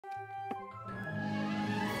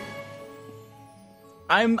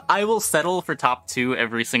I will settle for top 2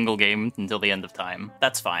 every single game until the end of time.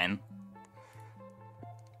 That's fine.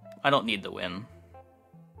 I don't need the win.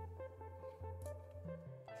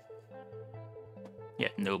 Yeah,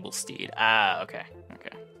 Noble Steed. Ah, okay.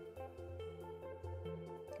 Okay.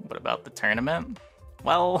 What about the tournament?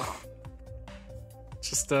 Well,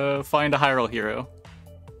 just find a Hyrule hero.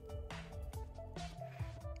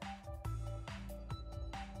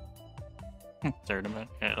 Tournament,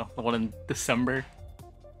 yeah, the one in December.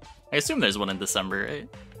 I assume there's one in December, right?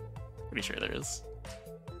 Pretty sure there is.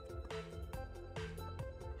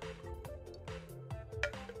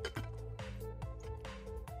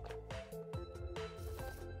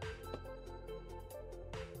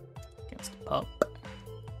 Against Pup.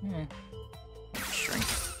 Shrink.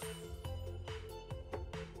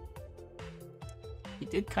 He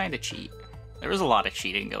did kind of cheat. There was a lot of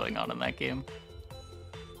cheating going on in that game.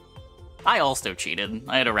 I also cheated.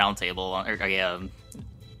 I had a round table, or yeah,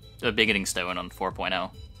 a beginning stone on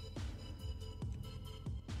 4.0.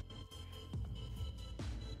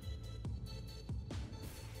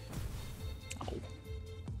 Oh.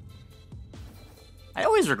 I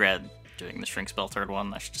always regret doing the Shrink Spell third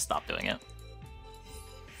one. I should just stop doing it.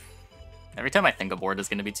 Every time I think a board is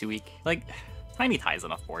going to be too weak. Like, Tiny ties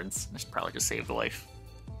enough boards. I should probably just save the life.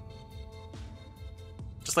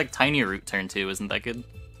 Just like Tiny Root turn 2 isn't that good.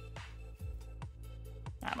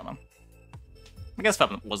 I don't know. I guess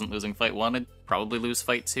if I wasn't losing fight 1, I'd probably lose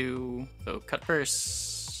fight 2. Though Cut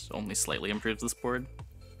Purse only slightly improves this board.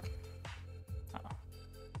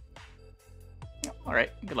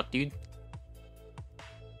 Alright, good luck, dude.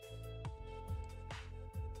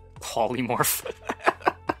 Polymorph.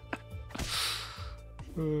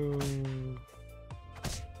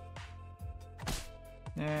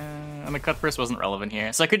 Yeah, and the Cut Purse wasn't relevant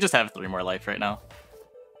here, so I could just have 3 more life right now.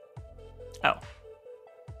 Oh.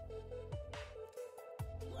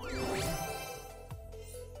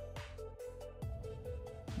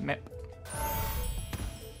 Mip.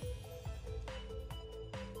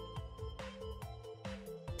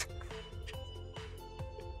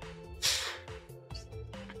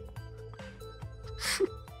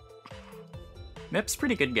 Mip's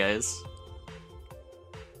pretty good, guys.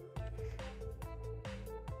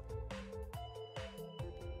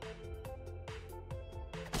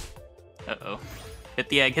 Uh-oh. Hit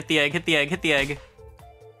the egg, hit the egg, hit the egg, hit the egg.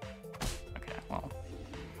 Okay, well.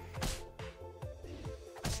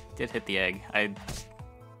 Did hit the egg.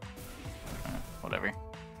 Whatever.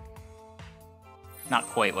 Not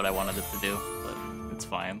quite what I wanted it to do, but it's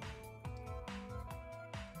fine.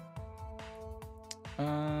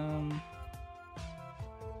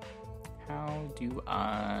 How do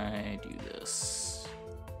I do this?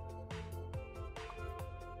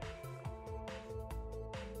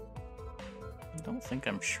 I don't think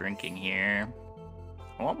I'm shrinking here.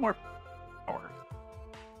 I want more power.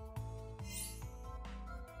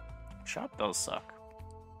 Shot does suck.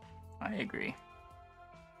 I agree.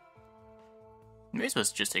 Maybe I'm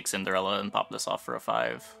supposed to just take Cinderella and pop this off for a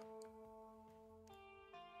 5.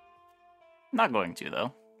 Not going to,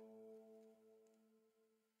 though.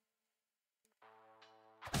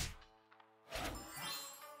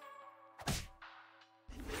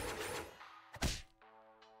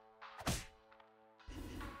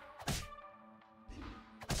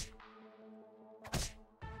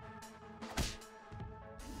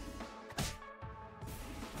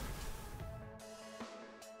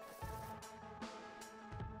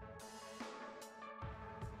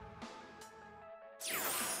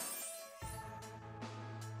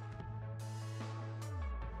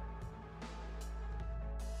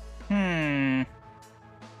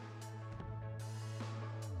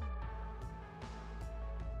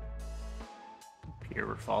 Here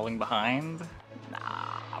we're falling behind.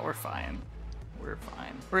 Nah, we're fine. We're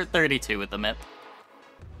fine. We're at 32 with the MIP.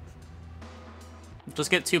 Just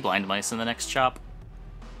get 2 blind mice in the next chop.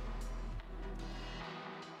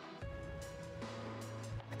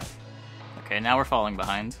 Okay, now we're falling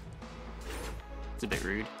behind. It's a bit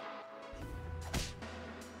rude.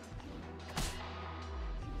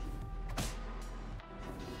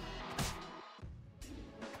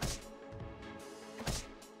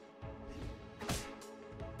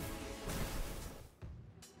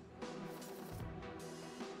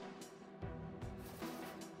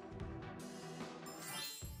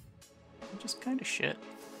 Just kind of shit.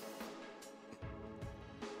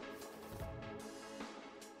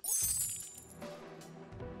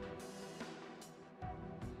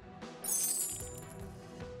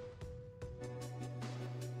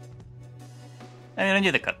 I mean, I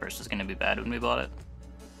knew the Cut Purse was going to be bad when we bought it.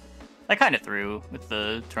 I kind of threw with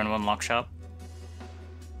the turn 1 lock shop.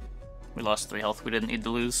 We lost 3 health we didn't need to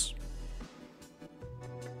lose.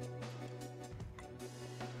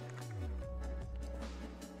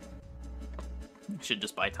 Should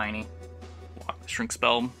just buy Tiny. Block the Shrink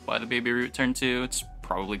Spell, buy the Baby Root turn 2. It's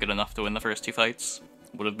probably good enough to win the first 2 fights.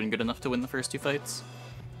 Would have been good enough to win the first 2 fights.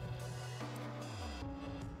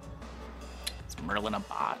 Is Merlin a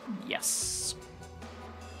bot? Yes.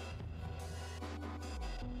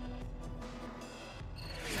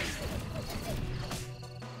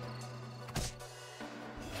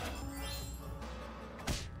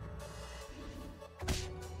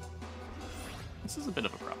 This is a bit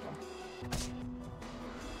of a problem.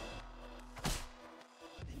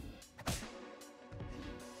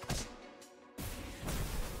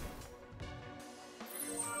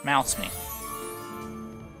 Mouse me.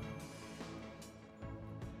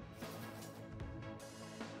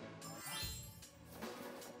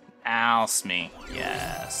 Mouse me.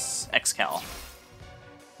 Yes. Excal.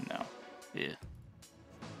 No. Yeah.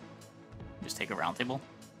 Just take a round table.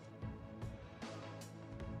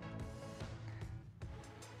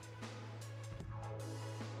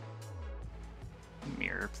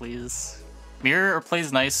 Mirror, please. Mirror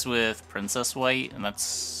plays nice with Princess White, and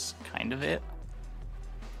that's kind of it.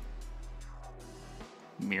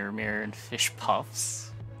 Mirror, Mirror, and Fish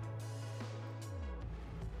Puffs.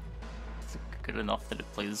 Is it good enough that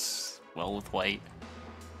it plays well with White?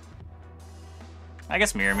 I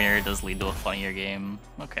guess Mirror, Mirror does lead to a funnier game.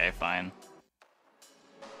 Okay, fine.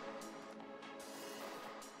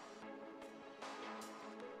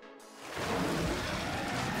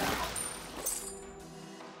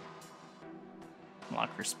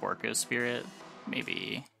 Lock for Sporko Spirit,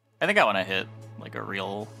 maybe. I think I want to hit like a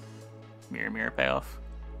real Mirror Mirror payoff.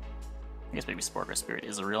 I guess maybe Sporko Spirit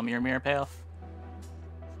is a real Mirror Mirror payoff.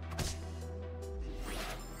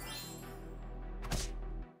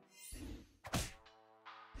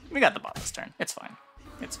 We got the bot this turn. It's fine.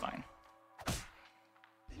 It's fine.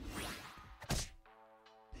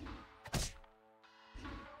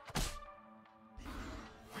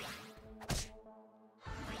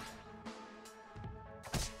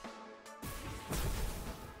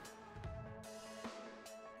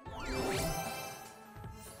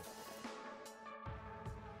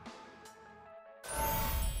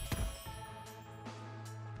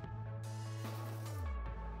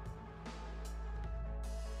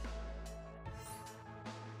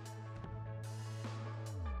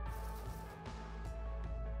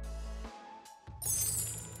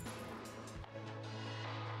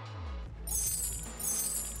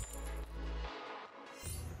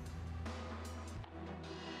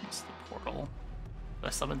 Portal. Do I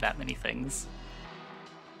summon that many things?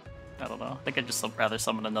 I don't know. I think I'd just rather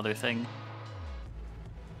summon another thing.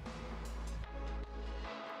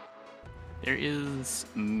 There is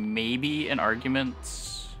maybe an argument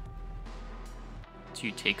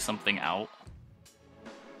to take something out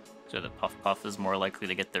so that Puff Puff is more likely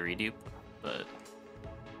to get the redupe, but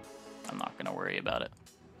I'm not gonna worry about it.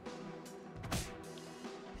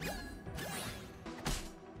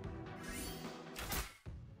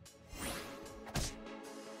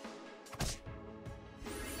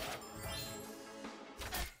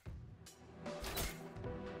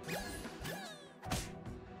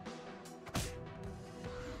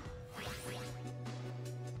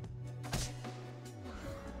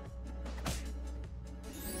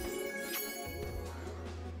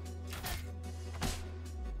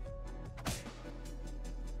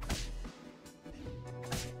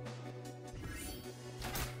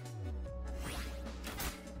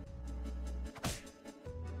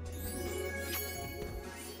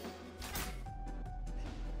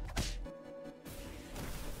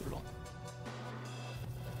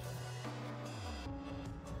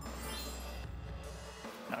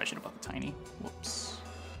 No, I should have bought the Tiny. Whoops.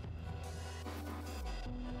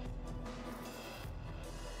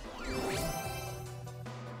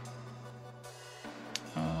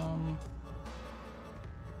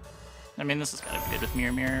 I mean, this is gotta be good with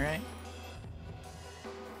Mirror Mirror, right?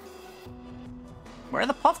 Where are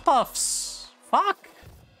the Puff Puffs? Fuck!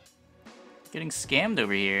 Getting scammed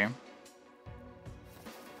over here.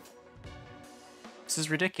 This is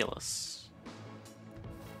ridiculous.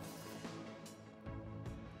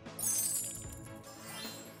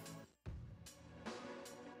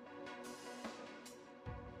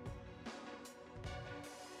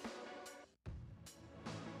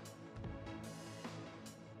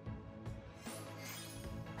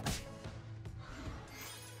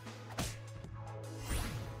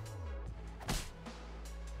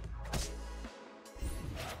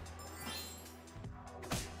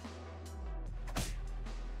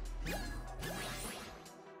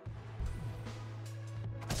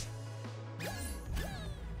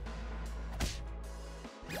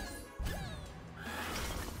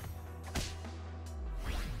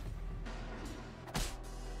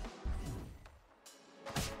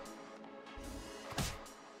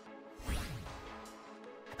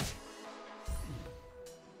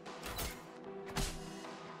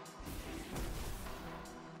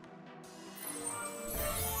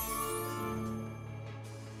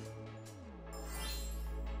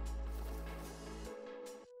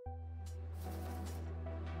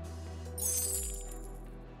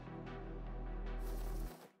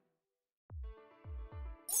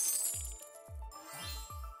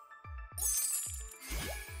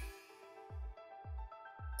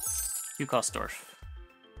 2 cost Dwarf.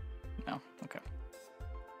 No, okay.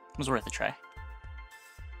 It was worth a try.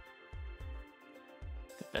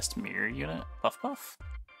 The best mirror unit? Puff Puff?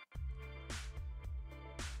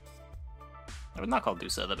 I would not call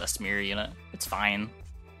Dusa the best mirror unit. It's fine.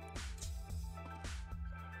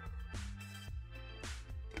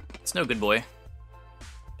 It's no good boy.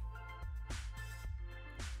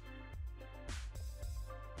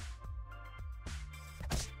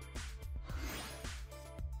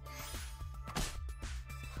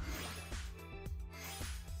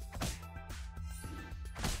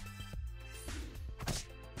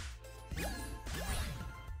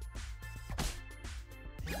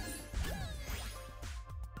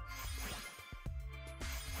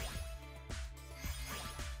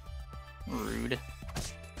 Rude.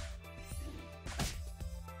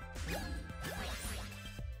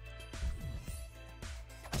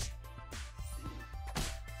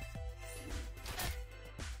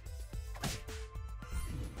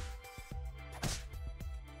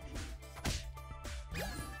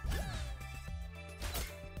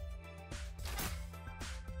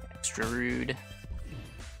 Extra rude.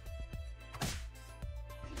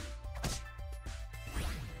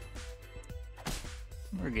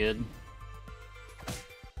 We're good.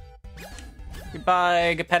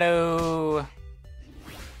 Goodbye, Geppetto!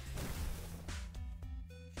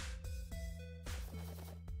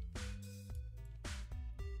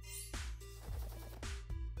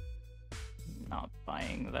 Not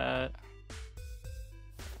buying that.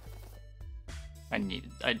 I need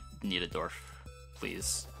a Dwarf,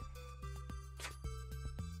 please.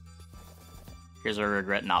 Here's where I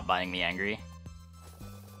regret not buying the Angry.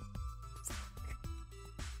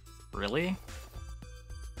 Really?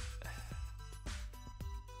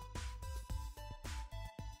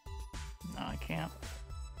 No, I can't.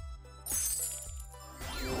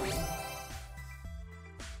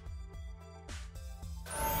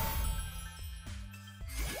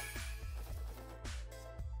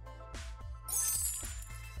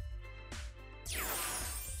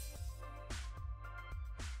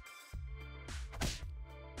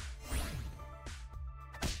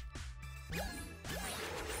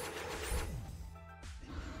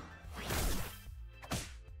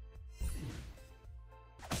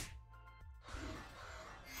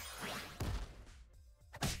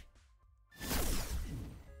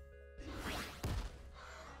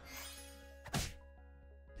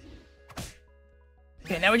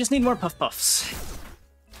 Okay, now we just need more Puff Puffs.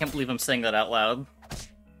 Can't believe I'm saying that out loud.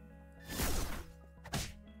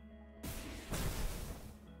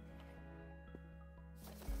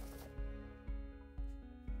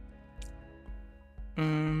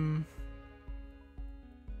 If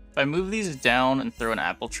I move these down and throw an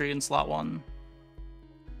apple tree in slot 1.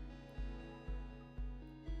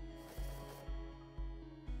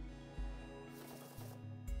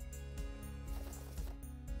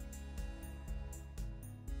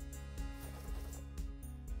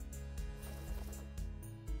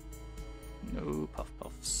 No Puff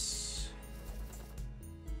Puffs.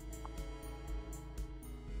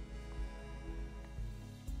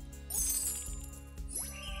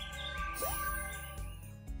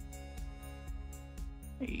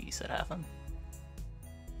 Hey, said happen.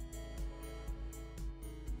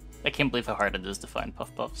 I can't believe how hard it is to find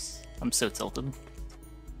Puff Puffs. I'm so tilted.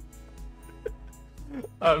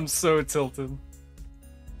 I'm so tilted.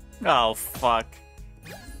 Oh, fuck.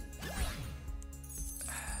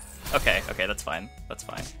 Okay, okay, that's fine. That's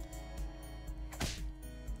fine.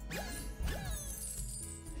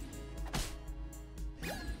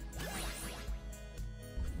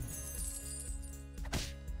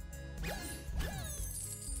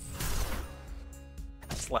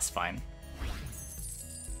 It's less fine.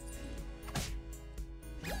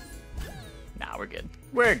 Nah, we're good.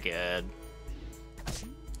 We're good.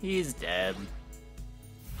 He's dead.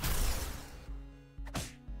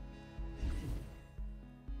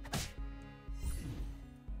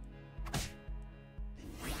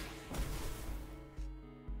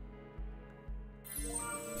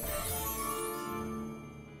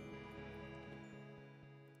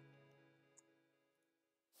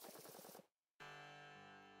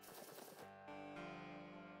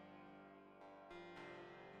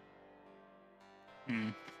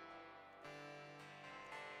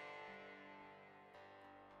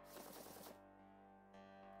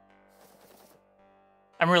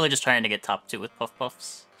 I'm really just trying to get top 2 with Puff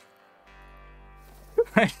Puffs.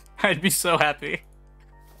 I'd be so happy.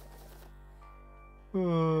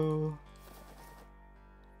 Oh.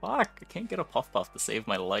 Fuck, I can't get a Puff Puff to save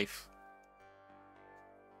my life.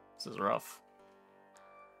 This is rough.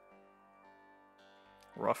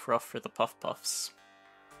 Rough for the Puff Puffs.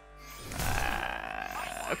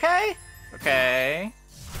 Okay. Okay.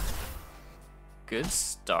 Good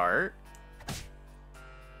start.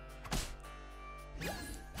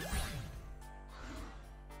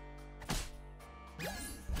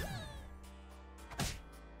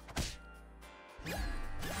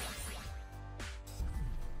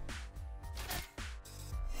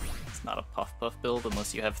 It's not a Puff Puff build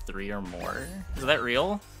unless you have 3 or more. Is that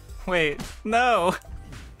real? Wait, no!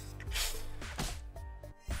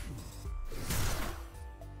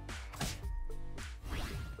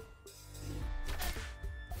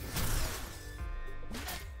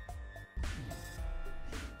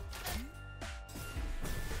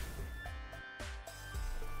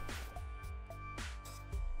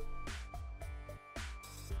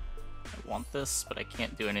 I want this, but I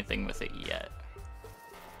can't do anything with it yet.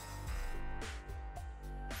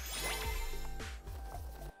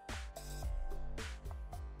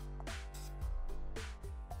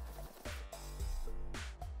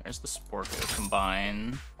 There's the Sporko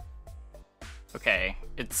combine. Okay,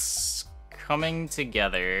 it's coming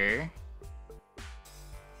together.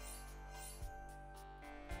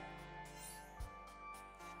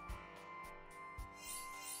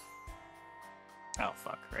 Oh,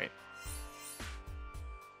 fuck, right.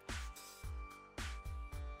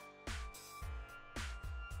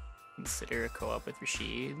 Consider a co-op with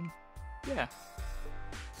Rashid. Yeah.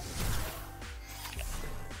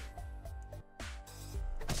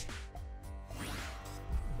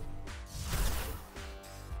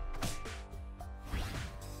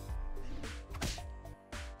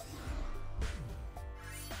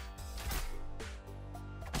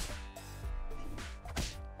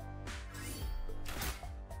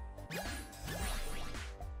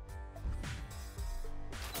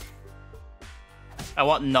 I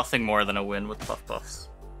want nothing more than a win with Puff Puffs.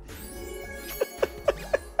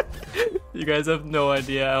 You guys have no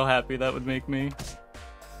idea how happy that would make me.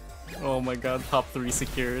 Oh my god, top 3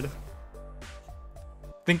 secured.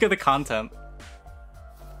 Think of the content.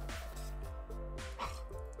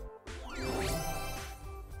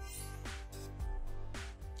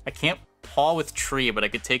 I can't paw with tree, but I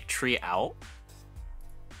could take tree out.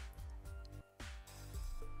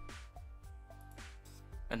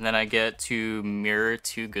 And then I get to mirror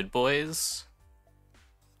 2 good boys.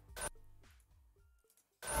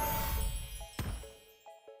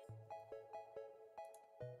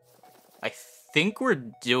 I think we're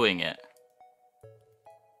doing it.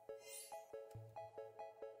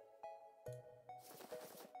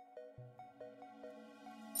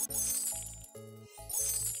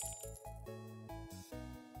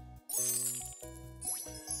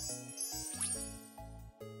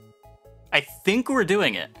 I think we're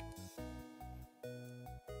doing it.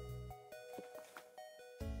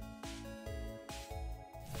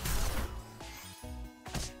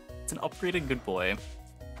 It's an upgraded good boy.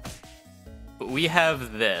 But we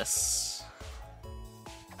have this.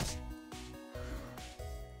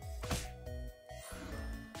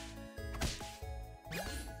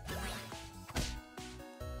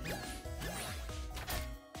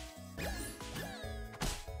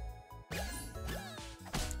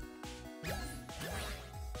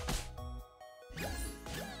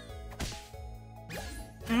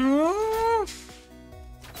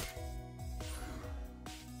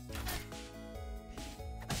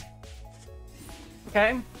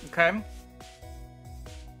 Okay, okay.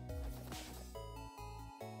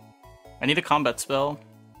 I need a combat spell.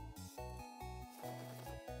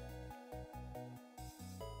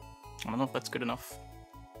 I don't know if that's good enough.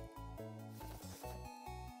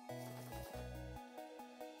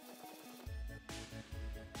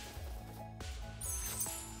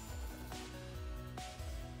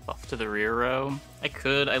 Buff to the rear row. I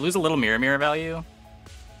could. I lose a little mirror value.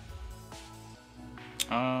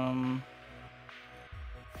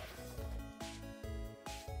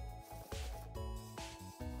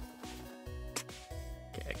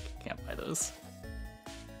 Okay, I can't buy those.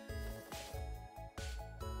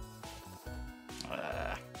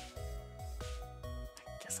 I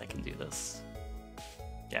guess I can do this.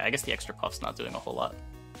 Yeah, I guess the extra puff's not doing a whole lot.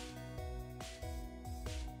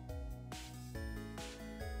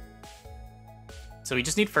 So we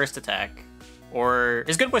just need first attack. Or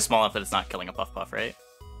is Good Boy small enough that it's not killing a Puff Puff, right?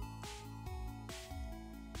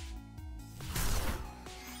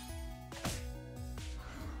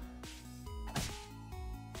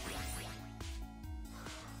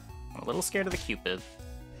 I'm a little scared of the Cupid.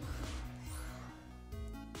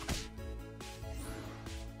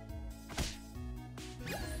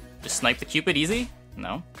 Just snipe the Cupid easy?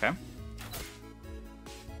 No? Okay.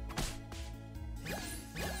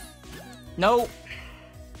 No!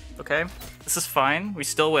 Okay, this is fine. We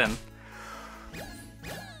still win.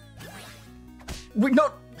 Wait,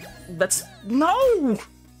 no! That's... No!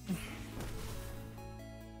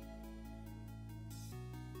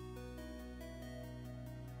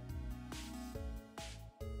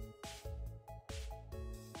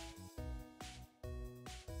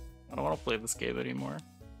 I don't want to play this game anymore.